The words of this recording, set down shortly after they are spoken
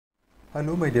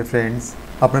Hello my dear friends,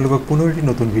 আপোনালোকক পুনৰ এটি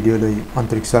নতুন ভিডিঅলৈ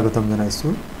আন্তৰিক স্বাগতম জনাইছো।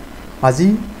 আজি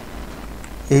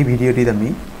এই ভিডিঅটিত আমি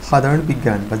সাধাৰণ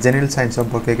বিজ্ঞান বা জেনাৰেল সায়েন্স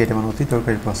সম্পৰ্কে কেইটামান অতি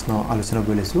দৰকাৰী প্ৰশ্ন আলোচনা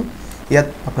কৰিছো। ইয়াত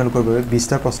আপোনালোকৰ বাবে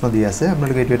 20টা প্ৰশ্ন দিয়া আছে।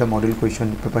 আপোনালোকে এটো এটা মডেল কোৱেশ্চন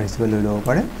পেপাৰ হিচাপে লৈ ল'ব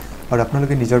পাৰে আৰু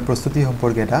আপোনালোকে নিজৰ প্ৰস্তুতি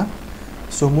সম্পৰ্কে এটা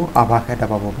সমু আভাস এটা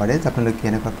পাব পাৰে যে আপোনালোকে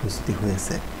কেনেকুৱা প্ৰস্তুতি হৈ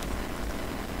আছে।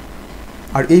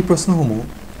 আৰু এই প্ৰশ্নসমূহ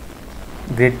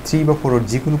Grade 3 বা 4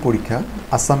 যিকোনো পৰীক্ষা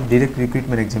Assam Direct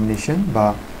Recruitment Examination বা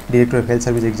Director of Health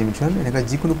Service Examination এনেকা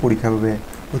যিকোনো পৰীক্ষাৰ বাবে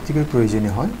অতিকৈ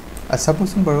প্ৰয়োজনীয় হয়। আৰু সাপোজ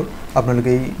বাৰু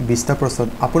আপোনালোকে এই 20টা প্ৰশ্নত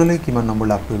আপোনালোকে কিমান নম্বৰ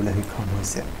লাভ কৰিবলৈ সক্ষম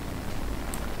হৈছে।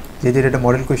 যেহেতু এটা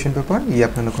মডেল কোৱেশ্চন পেপাৰ ই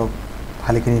আপোনালোকক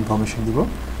ভালেখিনি ইনফৰমেশ্যন দিব।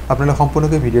 আপোনালোকে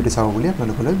সম্পূৰ্ণকৈ ভিডিঅ'টো চাব বুলি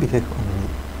আপোনালোকলৈ বিশেষ অনুৰোধ।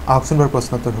 আহকচোন বাৰু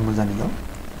প্ৰশ্নটোসমূহ জানি লওঁ।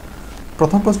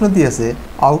 প্ৰথম প্ৰশ্ন দি আছে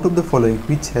out of the following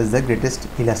which has the greatest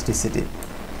elasticity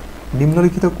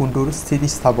নিম্নলিখিত কোনটোৰ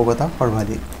স্থিতিস্থাপকতা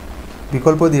সৰ্বাধিক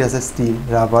বিকল্প দিয়া আছে steel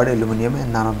rubber aluminium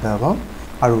and none of the অবাভ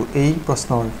আৰু এই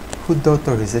প্ৰশ্নৰ শুদ্ধ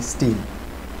উত্তৰ হৈছে ষ্টীল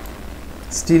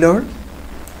ষ্টীলৰ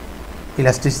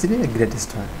ইলাষ্টিচিটি গ্ৰেটেষ্ট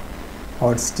হয়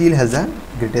or steel has a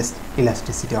greatest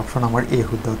elasticity option আমাৰ এ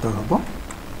শুদ্ধ উত্তৰ হ'ব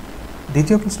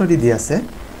দ্বিতীয় প্ৰশ্নটি দিয়া আছে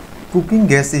cooking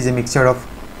gas is a mixture of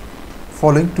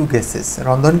following two gases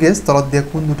ৰন্ধন গেছ তলত দিয়া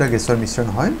কোন দুটা গেছৰ মিশ্ৰণ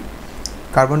হয়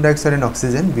Carbon dioxide and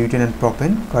oxygen, butane and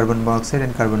propane, carbon monoxide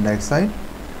and carbon dioxide,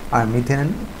 and methane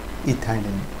and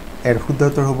ethylene. এর শুদ্ধ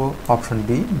উত্তর হবে option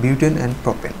B butane and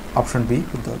propane. Option B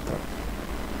শুদ্ধ উত্তর।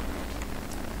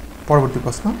 পরবর্তী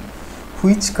প্রশ্ন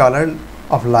which color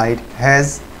of light has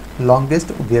longest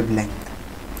wavelength?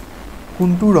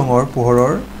 কোনটো ৰঙৰ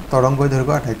পোহৰৰ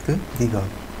তৰংগদৈৰ্ঘ্য আটাইতকৈ দীঘল?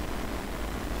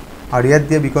 আৰু ইয়াত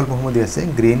দিয়া বিকল্পসমূহ দিয়া আছে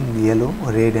green, yellow,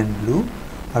 red and blue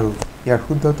আৰু ইয়াৰ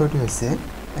শুদ্ধ উত্তৰটো হৈছে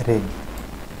ৰেড।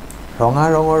 ৰঙা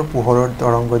ৰঙৰ পোহৰৰ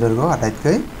তৰংগদৈৰ্ঘ্য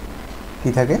আটাইতকৈ কি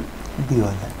থাকে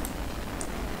দীঘল হয়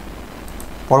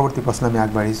পৰৱৰ্তী প্ৰশ্ন আমি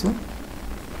আগবাঢ়িছো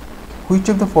which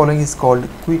of the following is called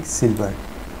quicksilver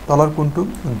তলৰ কোনটো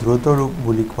দ্ৰুত ৰূপ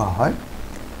বুলি কোৱা হয়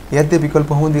ইয়াতে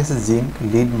বিকল্পসমূহ দিয়া আছে zinc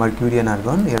lead mercury and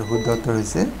argon ইয়াৰ শুদ্ধ উত্তৰ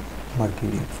হৈছে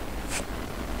মাৰ্কিউৰি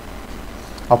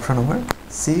অপচন নম্বৰ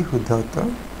সি শুদ্ধ উত্তৰ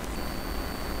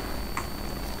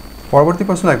পৰৱৰ্তী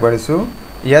প্ৰশ্ন আগবাঢ়িছো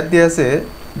ইয়াত দিয়া আছে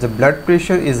The blood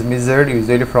pressure is measured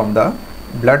usually from the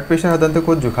blood pressure সাধাৰণতে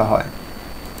ক'ত জোখা হয়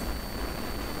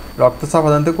ৰক্তচাপ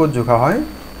সাধাৰণতে ক'ত জোখা হয়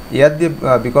ইয়াত দিয়া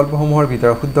বিকল্পসমূহৰ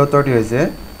ভিতৰত শুদ্ধ উত্তৰটি হৈছে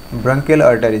ব্ৰংকিয়াল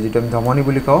আৰ্টাৰী যেটো আমি ধমনী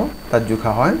বুলি কওঁ তাত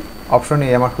জোখা হয় অপচন এ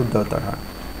আমাৰ শুদ্ধ উত্তৰ হয়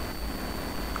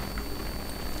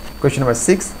Question number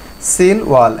 6 cell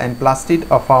wall and plastid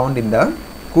are found in the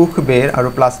cook bear আৰু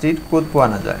plastid ক'ত পোৱা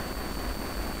নাযায়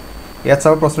ইয়াত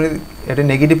চাও প্ৰশ্নটি এটা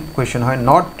নেগেটিভ কোৱেশ্চন হয়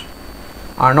not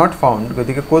are not found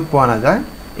গতিকে কোড পোৱা না যায়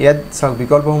ইয়াত সব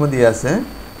বিকল্পসমূহ দিয়া আছে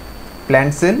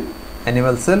plant cell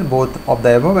animal cell both of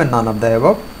the above and none of the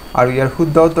above আৰু ইয়াৰ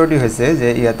শুদ্ধ উত্তৰটি হৈছে যে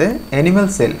ইয়াতে এনিমেল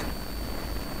সেল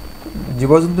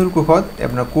জীবজন্তুৰ কোষত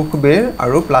আপোনাৰ কুক বেৰ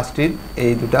আৰু প্লাস্টিড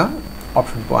এই দুটা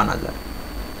অপচন পোৱা না যায়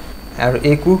আৰু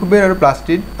এই কুক বেৰ আৰু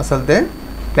প্লাস্টিড আসলতে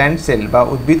প্ল্যান্ট সেল বা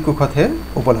উদ্ভিদ কোষতহে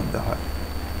উপলব্ধ হয়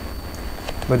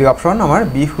গতিকে অপচন আমাৰ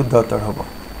বি শুদ্ধ উত্তৰ হ'ব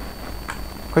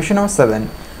Question number 7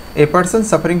 A person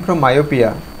suffering from myopia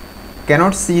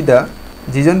cannot see the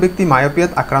যিজন ব্যক্তি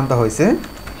মায়োপিয়াত আক্ৰান্ত হৈছে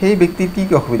সেই ব্যক্তিৰ কি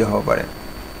কি অসুবিধা হ'ব পাৰে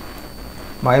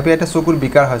মায়োপিয়া এটা চকুৰ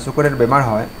বিকাৰ হয় চকুৰ বেমাৰ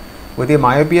হয় গতিকে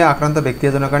মায়োপিয়া আক্ৰান্ত ব্যক্তি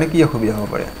এজনৰ কাৰণে কি অসুবিধা হ'ব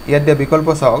পাৰে ইয়াত দিয়া বিকল্প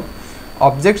চাওক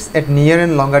অবজেক্টস এট নিয়াৰ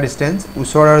এণ্ড লংগাৰ ডিষ্টেন্স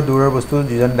ওচৰ আৰু দূৰৰ বস্তু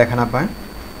যিজন দেখা নাপায়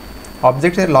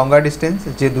অবজেক্টস এট লংগাৰ ডিষ্টেন্স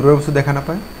যে দূৰৰ বস্তু দেখা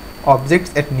নাপায় অবজেক্টস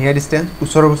এট নিয়াৰ ডিষ্টেন্স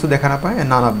ওচৰৰ বস্তু দেখা নাপায় and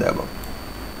none of the above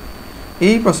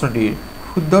এই প্ৰশ্নটিৰ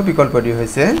শুদ্ধ বিকল্পটি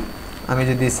হৈছে আমি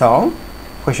যদি চাও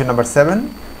question number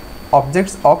 7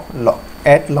 objects of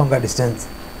at longer distance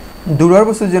দূৰৰ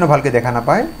বস্তু যেন ভালকে দেখা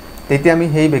নাপায় তেতিয়া আমি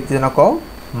সেই ব্যক্তিজনক কওঁ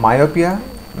মায়োপিয়া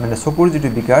মানে চকুৰ যেটো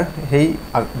বিকাৰ সেই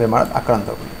বেমাৰত আক্ৰান্ত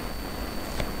বুলি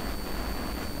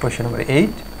question number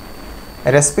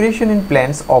 8 respiration in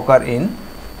plants occur in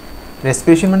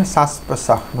respiration মানে শ্বাস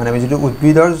প্ৰশ্বাস মানে আমি যেটো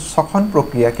উদ্ভিদৰ শ্বসন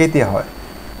প্ৰক্ৰিয়া কেতিয়া হয়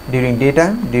during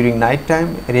daytime during night time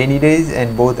rainy days and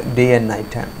both day and night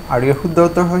time আৰু এই শুদ্ধ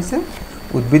উত্তৰ হৈছে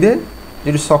উদ্ভিদে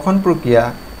যেটো শ্বসন প্ৰক্ৰিয়া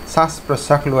শ্বাস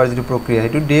প্ৰশ্বাস লোৱাৰ যেটো প্ৰক্ৰিয়া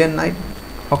হেতু ডে এণ্ড নাইট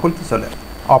সকলোতে চলে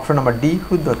অপচন নম্বৰ ডি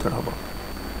শুদ্ধ উত্তৰ হ'ব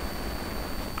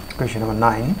Question number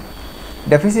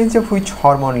 9 Deficiency of which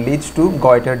hormone leads to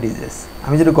goitre disease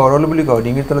আমি যেটো গৰল বুলি কওঁ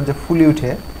ডিঙিৰ তলত যে ফুলি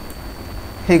উঠে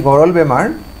সেই গৰল বেমাৰ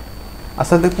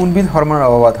আসলতে কোনবিধ হৰমনৰ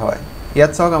অভাৱত হয়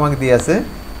ইয়াত চাওক আমাক দি আছে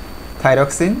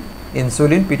Thyroxine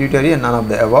Insulin, Pituitary and none of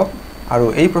the above আৰু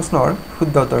এই প্ৰশ্নৰ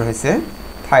শুদ্ধ উত্তৰ হৈছে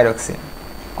Thyroxine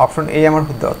অপচন এ আমাৰ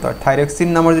শুদ্ধ উত্তৰ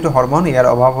Thyroxine নামৰ যেটো হৰমন ইয়াৰ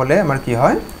অভাৱ হলে আমাৰ কি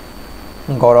হয়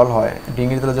গৰল হয়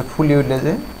ডিঙিৰ তলত যে ফুলি উঠলে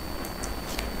যে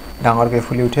ডাঙৰকে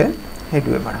ফুলি উঠে হেতু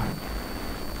বেমাৰ হয়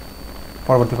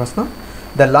পৰৱৰ্তী প্ৰশ্ন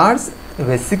the large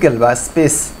vesicle বা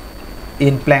space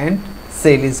in plant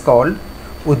cell is called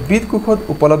উদ্ভিদ কোষত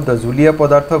উপলব্ধ জুলীয়া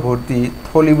পদাৰ্থ ভৰ্তি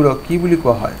থলিবোৰক কি বুলি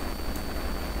কোৱা হয়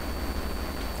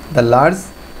the large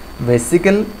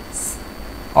vesicle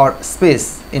or space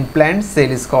in plant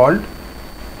cell is called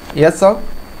yes of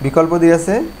বিকল্প দি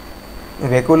আছে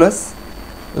vacuolus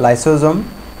lysosome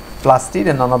plastid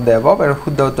and none of the above আৰু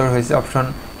শুদ্ধ উত্তৰ হৈছে option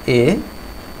A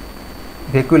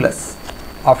vacuolus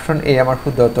option A আমাৰ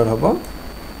শুদ্ধ উত্তৰ হ'ব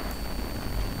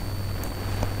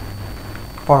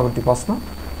পৰৱৰ্তী প্ৰশ্ন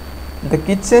the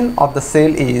kitchen of the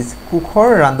cell is কুখৰ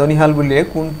ৰান্ধনীশাল বুলিলে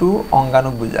কোনটো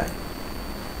অংগাণুক বুজায়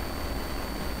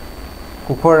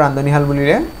কুখৰ ৰান্ধনীশাল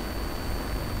বুলিলে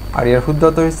আৰু ইয়াৰ শুদ্ধ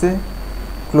উত্তৰ হৈছে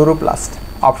ক্লোৰোপ্লাস্ট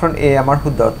অপচন A আমাৰ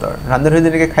শুদ্ধ উত্তৰ ৰান্ধনীশালত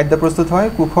যেনেকৈ খাদ্য প্ৰস্তুত হয়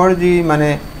কুখৰ যি মানে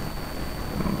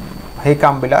সেই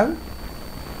কামবিলাক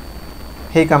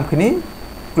সেই কামখিনি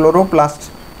ক্লোৰোপ্লাস্ট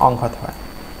অংশত হয়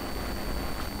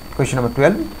question number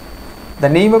 12 the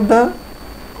name of the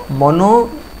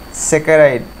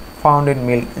monosaccharide found in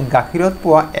milk গাখীৰত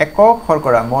পোৱা একক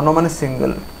শৰ্কৰা মনো মানে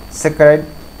সিঙ্গল স্যাকাৰাইড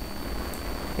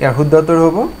ইয়াৰ শুদ্ধ উত্তৰ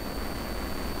হ'ব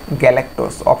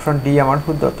গ্যালাক্টোজ অপচন ডি আমাৰ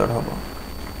শুদ্ধ উত্তৰ হ'ব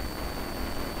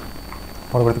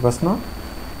পৰৱৰ্তী প্ৰশ্ন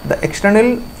the external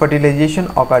fertilization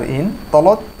occur in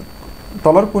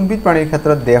তলৰ কোনবিধ প্ৰাণীৰ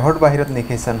ক্ষেত্ৰত দেহৰ বাহিৰত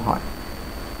নিষেচন হয়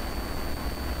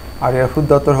আৰু ইয়াৰ শুদ্ধ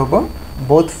উত্তৰ হ'ব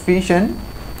both fish and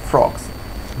frogs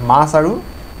মাছ আৰু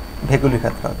ভেকুলীৰ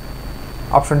ক্ষেত্ৰত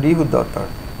অপচন ডি শুদ্ধ উত্তৰ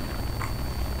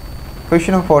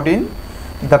question number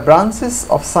 14 the branches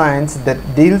of science that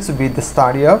deals with the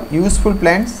study of useful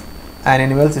plants and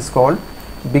animals is called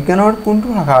বিজ্ঞানৰ কোনটো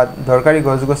শাখাত দৰকাৰী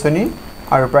গছ-গছনি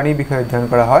আৰু প্ৰাণী বিষয় অধ্যয়ন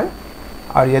কৰা হয়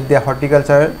আৰু ইয়াত দিয়া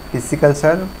হৰ্টিকালচাৰ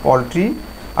পিসিকালচাৰ পল্ট্ৰি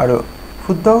আৰু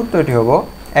শুদ্ধ উত্তৰটি হ'ব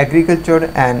এগ্ৰিকালচাৰ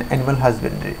এণ্ড এনিমেল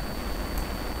হাজবেণ্ডাৰী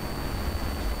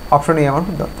অপচন এ আমাৰ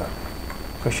শুদ্ধ উত্তৰ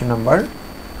question number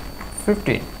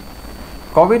 15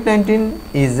 covid-19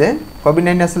 is a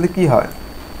covid-19 আসলে কি হয়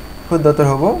শুদ্ধ উত্তৰ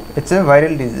হ'ব it's a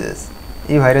viral disease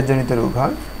এই ভাইৰাস জনিত ৰোগ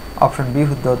হয় অপচন বি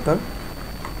শুদ্ধ উত্তৰ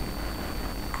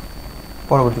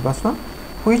পৰৱৰ্তী প্ৰশ্ন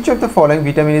which of the following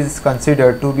vitamin is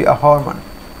considered to be a hormone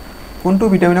কোনটো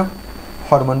ভিটামিনক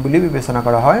হৰমন বুলি বিবেচনা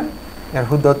কৰা হয় ইয়াৰ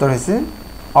শুদ্ধ উত্তৰ হৈছে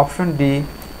option D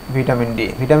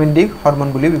vitamin D hormone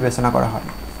বুলি বিবেচনা কৰা হয়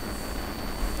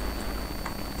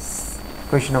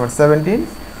question number 17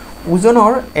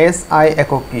 ওজনৰ SI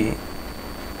একক কি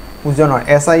ওজনৰ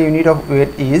SI unit of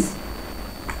weight is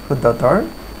শুদ্ধ উত্তৰ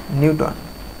নিউটন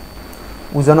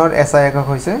ওজনৰ SI একক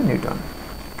হৈছে Newton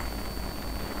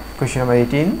question number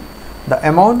 18 the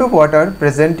amount of water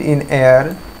present in air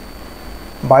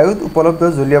বায়ুত উপলব্ধ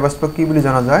জলীয় বাষ্প কি বুলি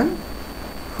জনা যায়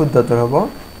শুদ্ধ উত্তৰ হ'ব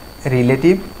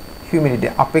ৰিলেটিভ হিউমিডিটি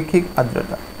আপেক্ষিক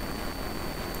আৰ্দ্ৰতা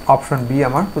অপচন বি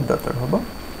আমাৰ শুদ্ধ উত্তৰ হ'ব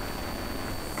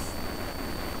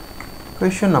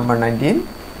question number 19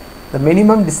 the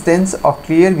minimum distance of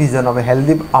clear vision of a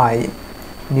healthy eye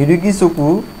নিৰোগী চকু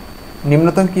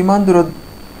নিম্নতম কিমান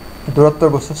দূৰত্বৰ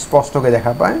বস্তু স্পষ্টকৈ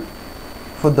দেখা পায়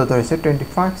শুদ্ধ উত্তৰ হৈছে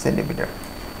 25 সেন্টিমিটাৰ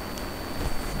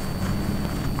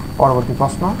পৰৱৰ্তী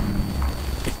প্ৰশ্ন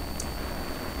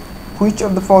which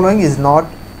of the following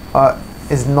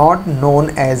is not known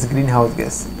as greenhouse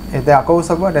gas এটা আকৌ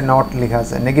চাব এটা not লিখা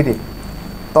আছে নেগেটিভ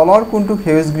তলৰ কোনটো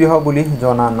সেউজ গৃহ বুলি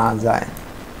জনা না যায়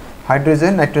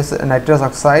hydrogen nitrous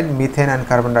oxide methane and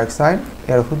carbon dye oxide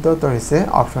ইয়াৰ শুদ্ধ উত্তৰ হৈছে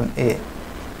অপচন এ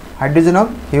হাইড্ৰোজেনক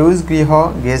সেউজ গৃহ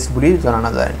গেছ বুলি জনা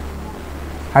নাযায়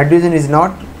hydrogen is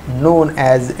not known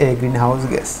as a greenhouse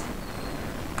gas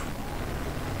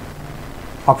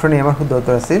option এ আমাৰ শুদ্ধ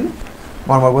উত্তৰ আছিল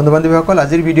মৰমৰ বন্ধু বান্ধৱীসকল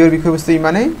আজিৰ ভিডিঅ'ৰ বিষয়বস্তু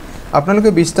ইমানেই আপোনালোকে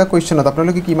 20টা কোৱেশ্চনত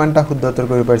আপোনালোকে কিমানটা শুদ্ধ উত্তৰ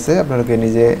কৰিব পাৰিছে আপোনালোকে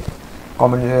নিজে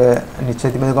কমেন্ট নিশ্চয়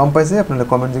ইতিমধ্যে গম পাইছে আপোনালোকে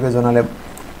কমেন্ট যোগে জনালে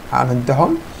আনন্দিত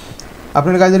হ'ম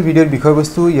আপোনালোকে আজিৰ ভিডিঅ'ৰ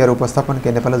বিষয়বস্তু ইয়াৰ উপস্থাপন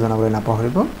কেনে পালে জনাবলৈ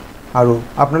নাপাহৰিব আৰু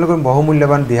আপোনালোকৰ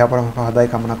বহুমূল্যৱান দিহা পৰামৰ্শ সদায়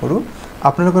কামনা কৰোঁ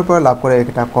আপোনালোকৰ পৰা লাভ কৰা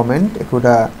একটা কমেন্ট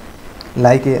একটা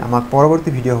লাইকে আমাক পৰৱৰ্তী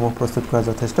ভিডিঅ'সমূহ প্ৰস্তুত কৰা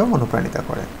যথেষ্ট অনুপ্ৰাণিত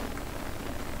কৰে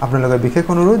আপোনালোকৰ বিশেষ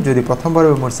অনুৰোধ যদি প্ৰথমবাৰ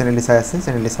মোৰ চেনেলটি চাই আছে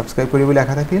চেনেলটি সাবস্ক্ৰাইব কৰিবলৈ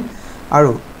আশা থাকিল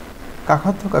আৰু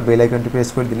কাষত থকা বেল আইকনটি প্ৰেছ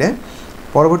কৰি দিলে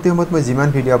পৰৱৰ্তী সময়ত মই যিমান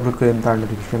ভিডিঅ' আপলোড কৰিম তাৰ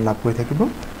নটিফিকেশ্যন লাভ কৰি থাকিব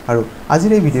আৰু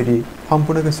আজিৰ এই ভিডিঅ'টি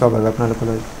সম্পূৰ্ণকৈ চোৱাৰ বাবে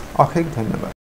আপোনালোকলৈ অশেষ ধন্যবাদ